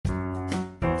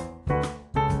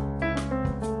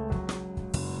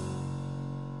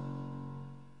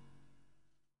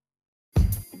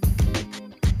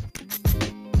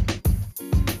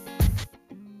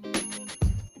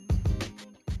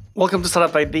Welcome to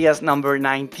Startup Ideas number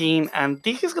 19. And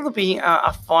this is going to be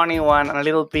a funny one and a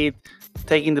little bit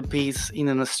taking the piece in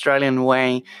an Australian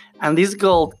way. And this is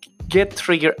called Get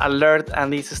Trigger Alert.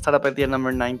 And this is Startup Idea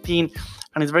number 19.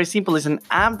 And it's very simple. It's an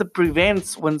app that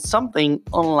prevents when something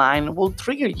online will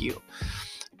trigger you.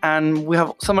 And we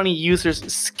have so many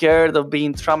users scared of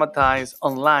being traumatized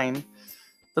online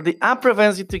that the app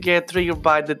prevents you to get triggered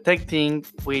by detecting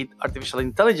with artificial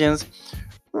intelligence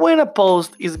when a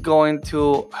post is going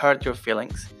to hurt your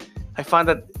feelings. I find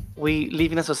that we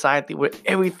live in a society where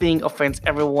everything offends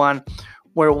everyone,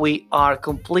 where we are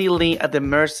completely at the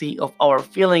mercy of our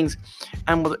feelings.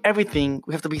 And with everything,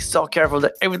 we have to be so careful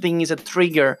that everything is a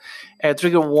trigger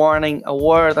warning, a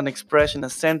word, an expression, a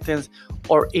sentence,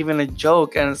 or even a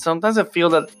joke. And sometimes I feel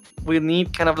that we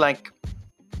need kind of like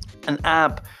an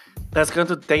app that's going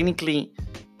to technically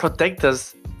protect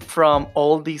us from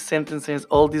all these sentences,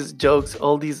 all these jokes,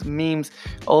 all these memes,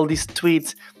 all these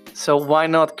tweets. So why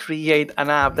not create an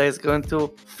app that is going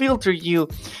to filter you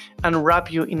and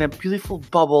wrap you in a beautiful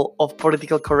bubble of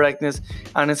political correctness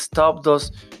and stop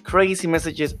those crazy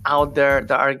messages out there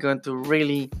that are going to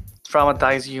really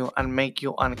traumatize you and make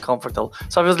you uncomfortable.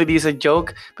 So obviously this is a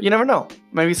joke, but you never know.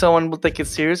 Maybe someone will take it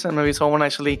serious and maybe someone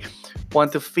actually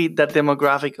want to feed that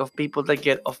demographic of people that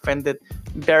get offended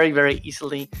very, very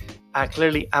easily.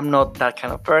 Clearly, I'm not that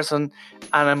kind of person,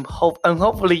 and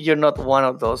hopefully you're not one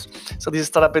of those. So this is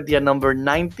Startup Idea number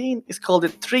 19. It's called the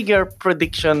Trigger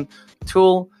Prediction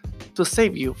Tool to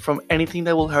save you from anything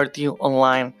that will hurt you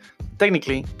online.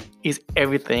 Technically, is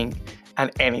everything and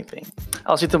anything.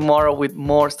 I'll see you tomorrow with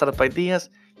more startup ideas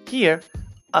here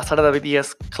at Startup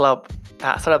Ideas Club,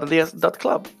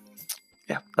 startupideas.club.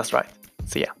 Yeah, that's right.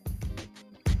 See ya.